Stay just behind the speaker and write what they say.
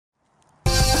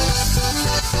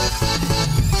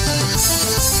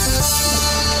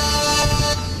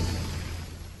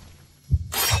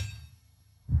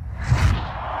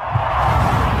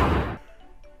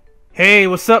Hey,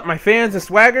 what's up, my fans and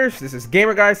swaggers? This is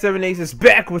GamerGuy7Aces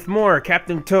back with more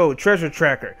Captain Toad Treasure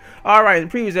Tracker. Alright, in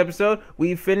the previous episode,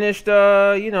 we finished,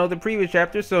 the previous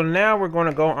chapter, so now we're going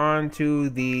to go on to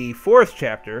the fourth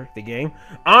chapter, the game,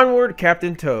 Onward,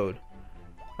 Captain Toad.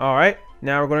 Alright,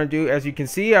 now we're going to do, as you can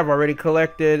see, I've already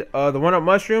collected the 1-Up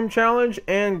Mushroom Challenge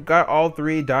and got all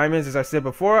 3 diamonds, as I said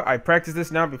before. I practiced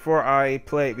this now before I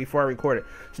record it.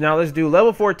 So now let's do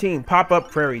level 14, Pop-Up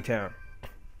Prairie Town.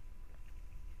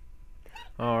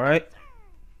 Alright.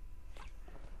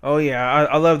 Oh yeah,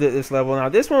 I loved it, this level. Now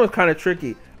this one was kind of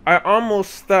tricky. I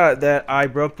almost thought that I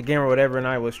broke the game or whatever and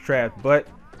I was trapped. But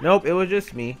nope, it was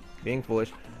just me being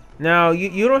foolish. Now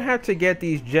you don't have to get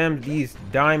these gems, these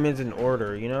diamonds in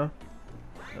order, you know?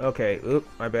 Okay, oop,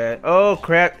 my bad. Oh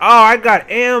crap. Oh, I got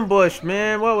ambushed,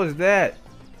 man. What was that?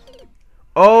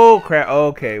 Oh crap.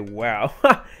 Okay, wow.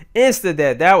 Insta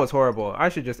dead. That was horrible. I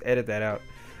should just edit that out.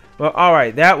 Well,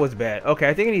 alright, that was bad. Okay,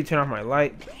 I think I need to turn off my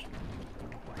light.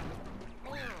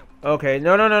 Okay,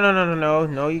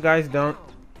 no, you guys don't.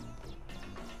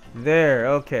 There,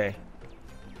 okay.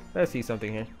 Let's see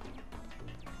something here.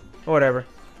 Whatever.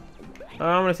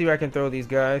 I'm gonna see if I can throw these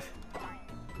guys.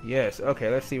 Yes, okay,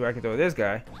 let's see if I can throw this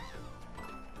guy.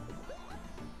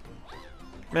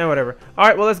 Man, whatever.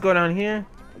 Alright, well, let's go down here.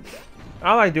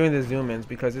 I like doing the zoom-ins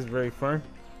because it's very fun.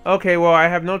 Okay, well, I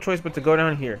have no choice but to go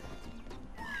down here.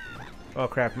 Oh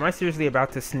crap, am I seriously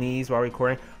about to sneeze while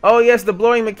recording? Oh yes, the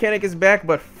blowing mechanic is back,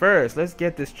 but first, let's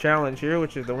get this challenge here,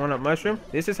 which is the 1-Up Mushroom.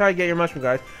 This is how you get your mushroom,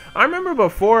 guys. I remember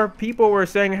before, people were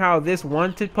saying how this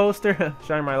wanted poster,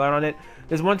 shining my light on it,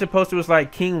 this wanted poster was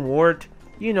like King Wart.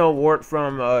 You know Wart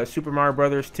from Super Mario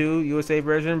Brothers 2, USA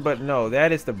version, but no,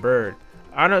 that is the bird.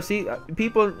 I don't see,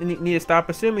 people need to stop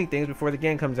assuming things before the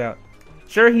game comes out.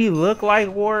 Sure, he looked like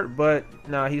Wart, but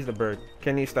nah, he's the bird.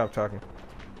 Can you stop talking?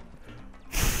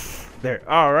 There,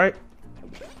 alright.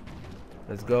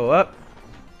 Let's go up.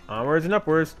 Onwards and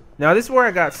upwards. Now, this is where I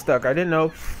got stuck. I didn't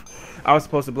know I was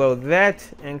supposed to blow that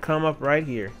and come up right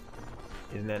here.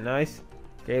 Isn't that nice?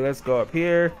 Okay, let's go up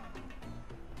here.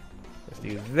 Let's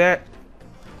do that.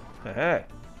 Haha.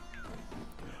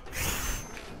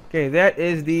 Okay, that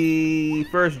is the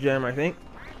first gem, I think.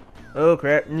 Oh,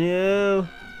 crap. No.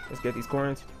 Let's get these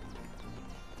coins.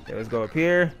 Okay, let's go up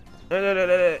here.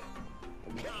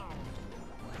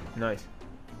 Nice.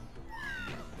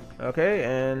 Okay,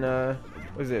 and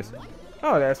what's this?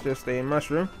 Oh, that's just a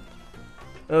mushroom.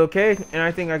 Okay, and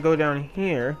I think I go down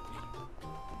here.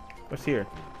 What's here?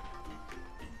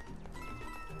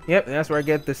 Yep, and that's where I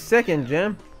get the second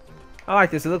gem. I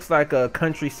like this. It looks like a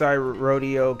countryside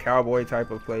rodeo cowboy type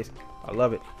of place. I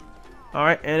love it.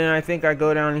 Alright, and then I think I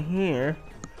go down here.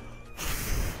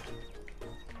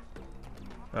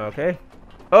 Okay.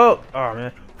 Oh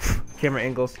man. Camera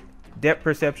angles. Depth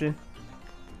perception.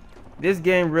 This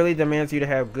game really demands you to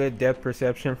have good depth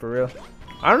perception, for real.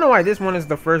 I don't know why this one is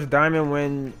the first diamond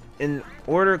when in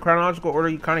order, chronological order,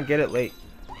 you kind of get it late.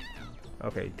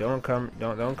 Okay, don't come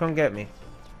get me.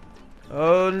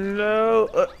 Oh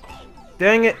no.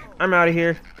 Dang it, I'm out of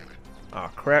here.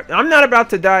 Oh crap, I'm not about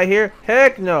to die here.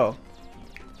 Heck no.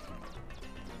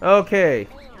 Okay,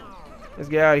 let's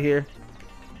get out of here.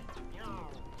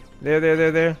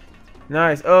 There.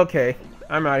 Nice. Okay,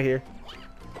 I'm out of here.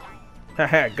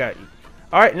 Haha, got you.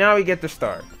 Alright, now we get the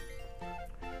star.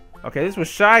 Okay, this was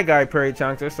Shy Guy Prairie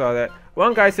Chunks. I saw that.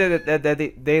 One guy said that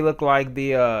they look like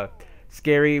the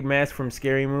scary mask from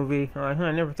Scary Movie. I'm like,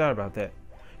 I never thought about that.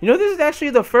 You know, this is actually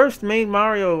the first main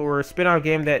Mario or spin-off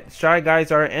game that Shy Guys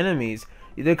are enemies.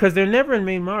 Because they're never in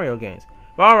main Mario games.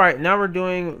 But alright, now we're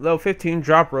doing level 15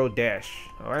 Drop Road Dash.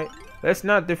 Alright, let's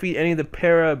not defeat any of the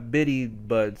Para-Biddy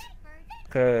buds.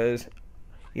 Because...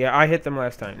 yeah, I hit them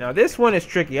last time. Now, this one is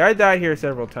tricky. I died here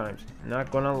several times.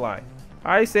 Not gonna lie.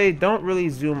 I say don't really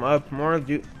zoom up. More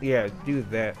do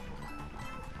that.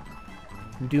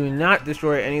 Do not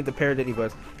destroy any of the Paradiddy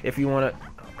buds. If you wanna...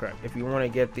 oh, crap. If you wanna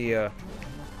get the, oh,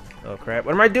 crap.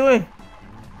 What am I doing?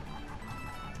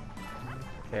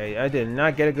 Okay, I did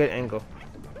not get a good angle.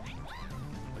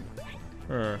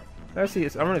 Let's see.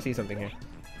 I wanna see something here.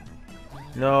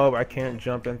 No, I can't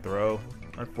jump and throw.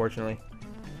 Unfortunately.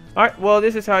 Alright, well,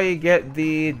 this is how you get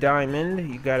the diamond.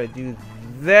 You gotta do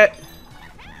that.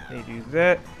 You do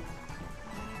that.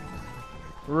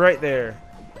 Right there.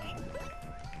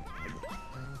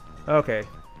 Okay.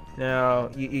 Now,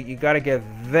 you gotta get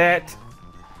that.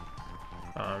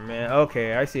 Oh, man.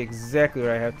 Okay, I see exactly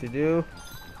what I have to do.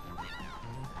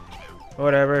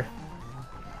 Whatever.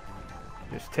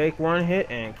 Just take one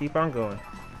hit and keep on going.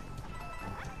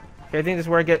 Okay, I think this is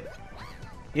where I get...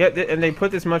 yeah, and they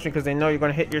put this mushroom because they know you're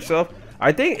going to hit yourself.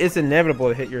 I think it's inevitable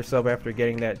to hit yourself after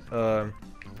getting that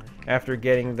after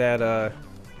getting that,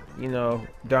 you know,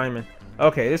 diamond.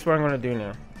 Okay, this is what I'm gonna do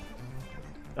now.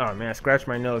 Oh man, I scratched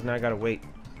my nose. Now I gotta wait.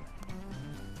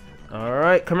 All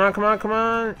right, come on, come on, come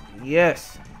on.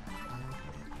 Yes.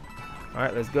 All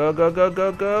right, let's go, go, go,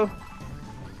 go, go.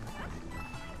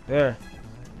 There.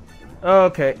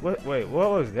 Okay. Wait,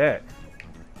 what was that?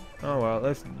 Oh well,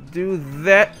 let's do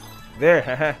that. There,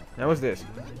 haha. Now what's this?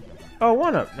 Oh,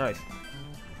 1-up. Nice.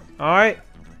 All right.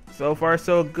 So far,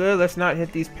 so good. Let's not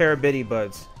hit these parabiddy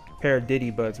buds.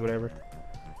 Paradiddy buds, whatever.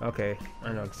 Okay,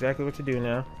 I know exactly what to do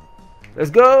now.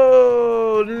 Let's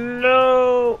go!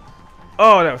 No!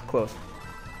 Oh, that was close.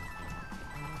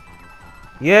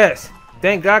 Yes!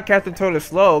 Thank God Captain Toad is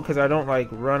slow, because I don't, like,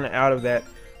 run out of that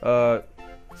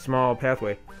small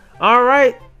pathway.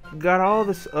 Alright! Got all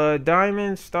this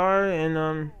diamond, star, and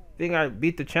I think I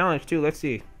beat the challenge, too. Let's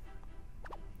see.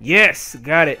 Yes!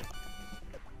 Got it!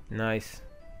 Nice.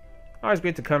 Always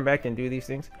great to come back and do these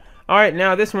things. Alright,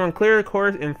 now this one, clear the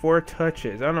course in 4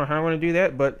 touches. I don't know how I'm going to do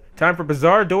that, but time for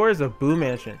Bizarre Doors of Boo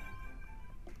Mansion.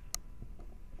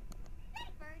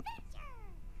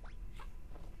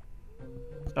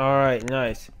 Alright,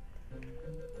 nice.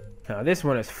 Now this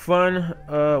one is fun.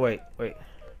 Wait.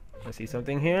 Let's see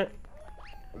something here.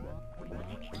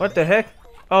 What the heck?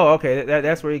 Oh, okay,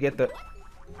 that's where you get the...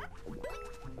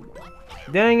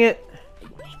 Dang it.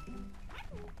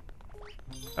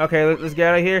 Okay, let's get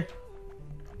out of here.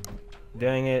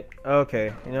 Dang it.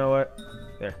 Okay, you know what?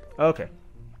 There. Okay.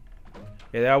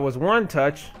 Yeah, that was 1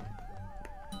 touch.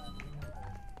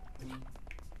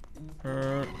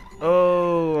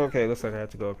 Oh, okay. Looks like I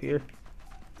have to go up here.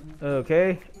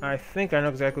 Okay, I think I know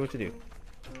exactly what to do.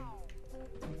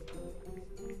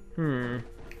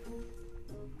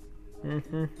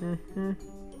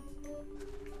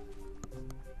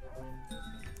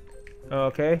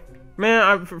 Okay. Man,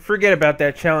 I forget about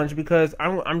that challenge because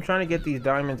I'm trying to get these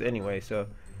diamonds anyway. So,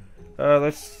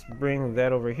 let's bring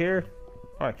that over here.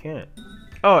 Oh, I can't.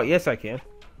 Oh, yes, I can.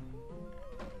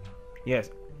 Yes.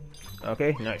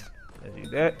 Okay, nice. Let's do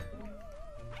that.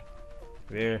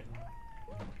 There.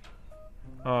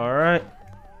 All right.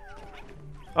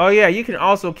 Oh yeah, you can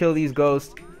also kill these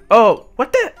ghosts. Oh,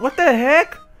 what the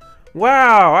heck?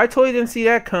 Wow, I totally didn't see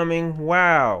that coming.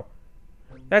 Wow,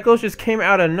 that ghost just came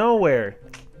out of nowhere.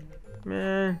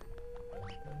 Man.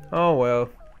 Oh well.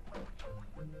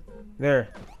 There.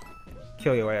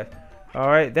 Kill your ass.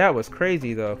 Alright, that was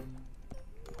crazy though.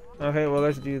 Okay, well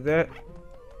let's do that.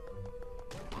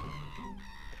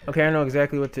 Okay, I know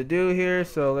exactly what to do here,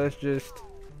 so let's just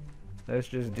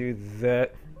do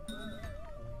that.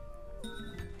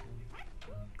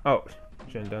 Oh,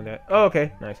 shouldn't have done that. Oh,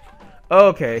 okay, nice.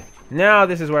 Okay, now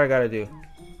this is what I gotta do.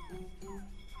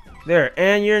 There,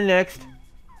 and you're next.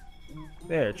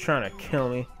 They're trying to kill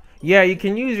me. Yeah, you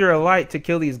can use your light to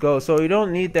kill these ghosts, so you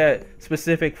don't need that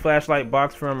specific flashlight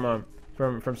box from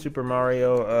Super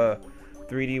Mario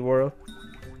 3D World.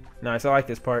 Nice, I like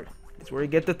this part. It's where you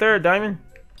get the 3rd diamond.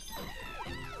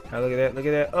 Oh, look at that, look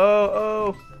at that.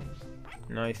 Oh,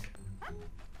 nice.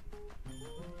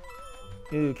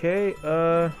 Okay,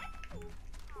 I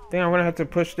think I'm gonna have to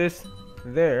push this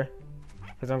there,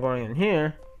 because I'm going in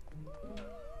here.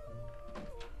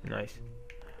 Nice.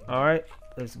 Alright,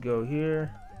 let's go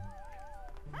here.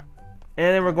 And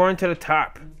then we're going to the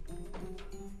top.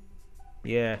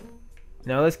 Yeah.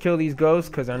 Now let's kill these ghosts,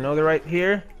 because I know they're right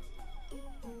here.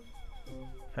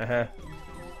 Haha.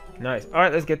 Nice.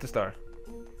 Alright, let's get the star.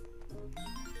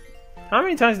 How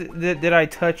many times did I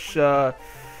touch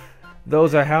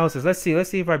those houses? Let's see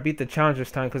if I beat the challenge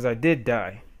this time, because I did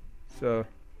die. So,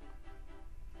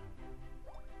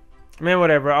 man,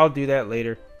 whatever, I'll do that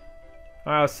later.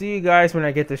 I'll see you guys when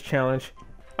I get this challenge.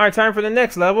 Alright, time for the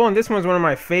next level, and this one's one of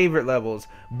my favorite levels.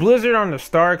 Blizzard on the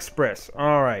Star Express.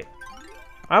 Alright.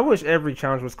 I wish every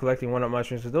challenge was collecting 1-up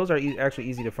mushrooms, because those are actually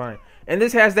easy to find. And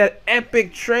this has that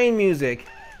epic train music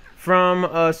from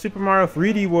Super Mario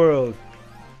 3D World.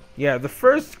 Yeah, the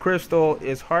first crystal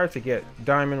is hard to get.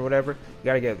 Diamond, whatever. You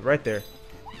gotta get right there.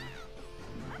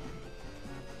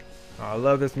 Oh, I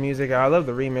love this music. I love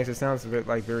the remix. It sounds a bit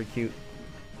like very cute.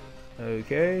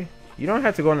 Okay. You don't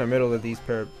have to go in the middle of these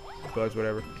pair of bugs,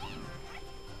 whatever.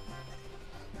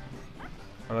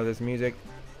 I love this music.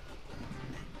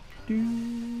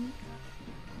 Do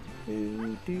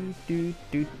do do do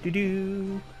do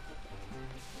do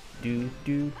do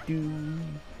do do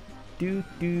do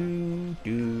do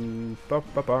do ba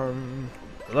ba bum.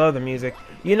 Love the music.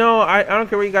 You know, I don't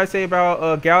care what you guys say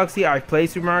about Galaxy. I played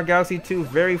Super Mario Galaxy 2,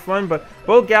 very fun, but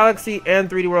both Galaxy and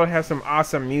 3D World have some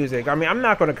awesome music. I mean, I'm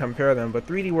not going to compare them, but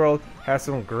 3D World has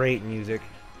some great music.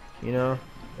 You know,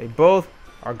 they both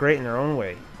are great in their own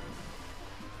way.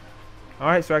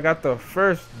 Alright, so I got the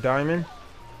first diamond.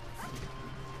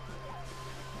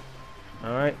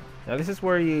 Alright, now this is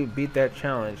where you beat that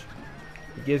challenge.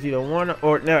 It gives you the one,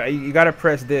 or no, you gotta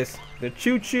press this, the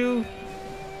choo-choo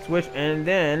switch, and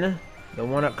then the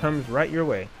one-up comes right your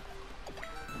way.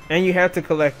 And you have to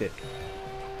collect it.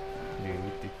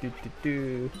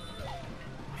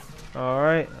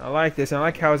 Alright, I like this. I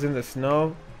like how it's in the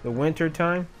snow, the winter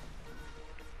time.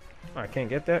 Oh, I can't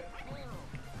get that?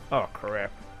 Oh,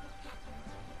 crap.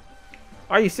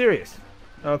 Are you serious?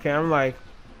 Okay, I'm like,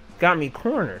 got me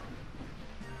cornered.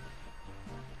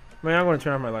 Man, I'm gonna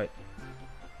turn on my light.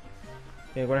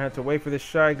 Okay, I'm gonna have to wait for this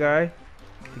Shy Guy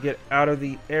to get out of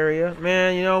the area.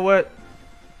 Man, you know what?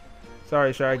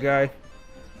 Sorry, Shy Guy.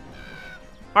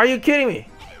 Are you kidding me?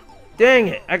 Dang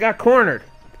it, I got cornered.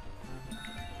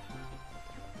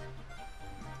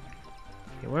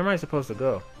 Okay, where am I supposed to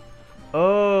go?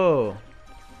 Oh,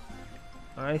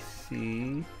 I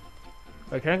see.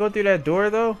 Wait, can I go through that door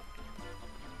though?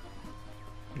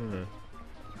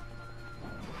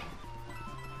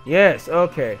 Yes,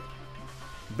 okay.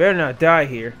 Better not die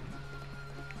here.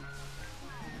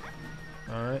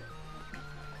 Alright.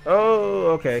 Oh,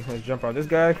 okay. Let's jump on this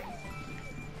guy.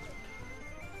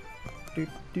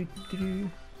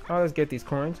 Oh, let's get these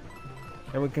coins.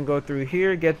 And we can go through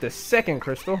here, get the second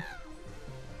crystal.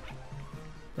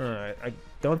 Alright, I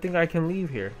don't think I can leave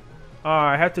here. Oh,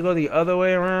 I have to go the other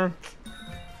way around?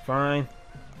 Fine.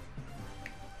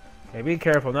 Okay, be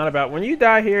careful. Not about when you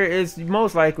die here, it's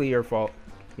most likely your fault.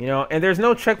 You know, and there's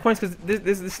no checkpoints because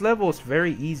this level is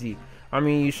very easy. I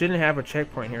mean, you shouldn't have a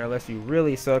checkpoint here unless you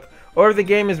really suck. Or if the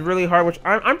game is really hard, which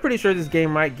I'm pretty sure this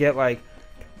game might get like,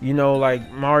 you know,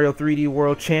 like Mario 3D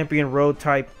World Champion Road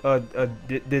type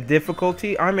the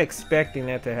difficulty. I'm expecting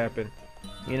that to happen.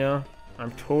 You know,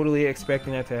 I'm totally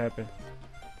expecting that to happen.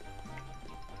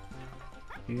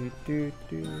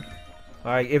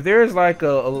 Like, if there's like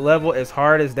a level as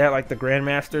hard as that, like the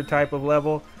Grandmaster type of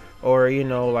level, or you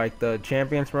know, like the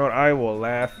Champions Road, I will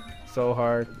laugh so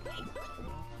hard.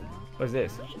 What's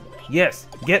this? Yes,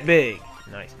 get big.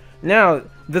 Nice. Now,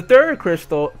 the third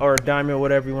crystal, or diamond,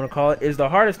 whatever you want to call it, is the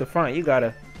hardest to find. You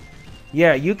gotta...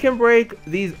 Yeah, you can break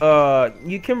these,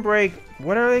 you can break,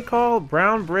 what are they called?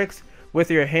 Brown bricks with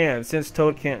your hands, since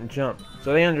Toad can't jump.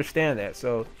 So they understand that.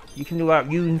 So you can do a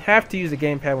lot. You have to use a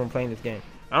gamepad when playing this game.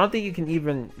 I don't think you can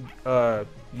even,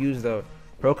 use the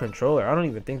Pro Controller. I don't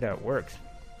even think that works.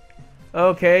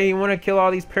 Okay, you want to kill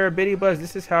all these Parabiddy-Buzz?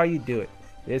 This is how you do it.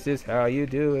 This is how you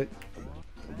do it.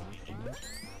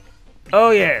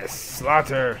 Oh yes,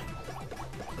 slaughter.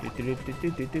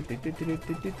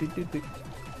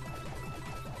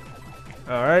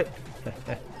 Alright.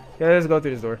 Yeah, let's go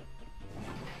through this door.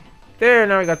 There,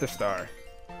 now we got the star.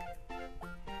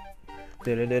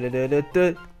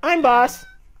 I'm boss.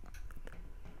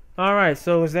 Alright,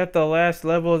 so is that the last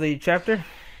level of the chapter?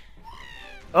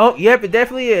 Oh, yep, it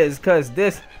definitely is, because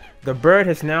the bird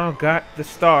has now got the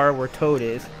star where Toad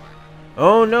is.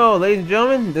 Oh no, ladies and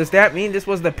gentlemen, does that mean this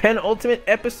was the penultimate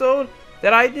episode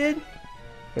that I did?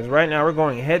 Because right now we're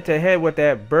going head to head with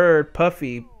that bird,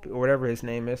 Puffy, or whatever his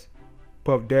name is.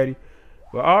 Puff Daddy.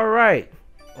 Well, alright.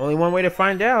 Only one way to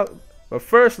find out. But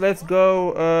first, let's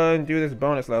go and do this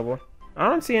bonus level. I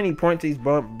don't see any point to these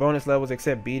bonus levels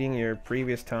except beating your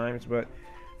previous times, but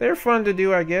they're fun to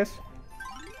do, I guess.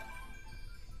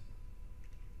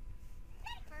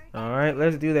 Alright,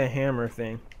 let's do the hammer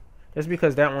thing. Just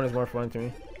because that one is more fun to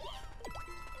me.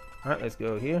 Alright, let's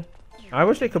go here. I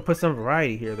wish they could put some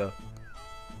variety here, though.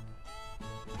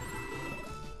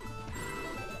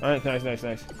 Alright, nice, nice,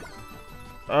 nice.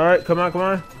 Alright, come on, come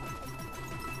on.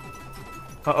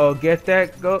 Uh-oh, get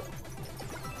that, go.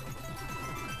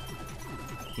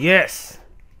 Yes!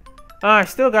 I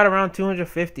still got around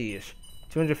 250-ish.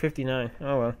 259.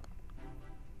 Oh, well.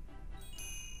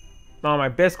 Oh, my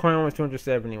best coin was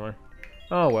 271.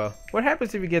 Oh, well. What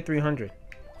happens if you get 300?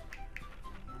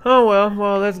 Oh,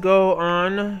 well, let's go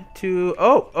on to...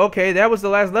 Oh, okay, that was the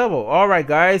last level. Alright,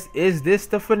 guys. Is this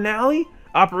the finale?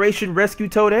 Operation Rescue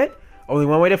Toadette? Only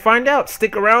one way to find out.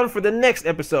 Stick around for the next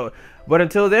episode. But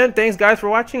until then, thanks, guys, for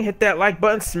watching. Hit that like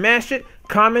button, smash it,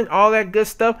 comment, all that good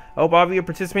stuff. I hope all of you are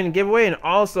participating in the giveaway. And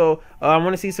also, I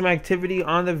want to see some activity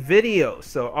on the video.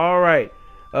 So, alright.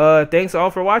 Thanks all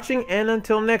for watching. And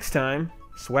until next time,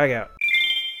 swag out.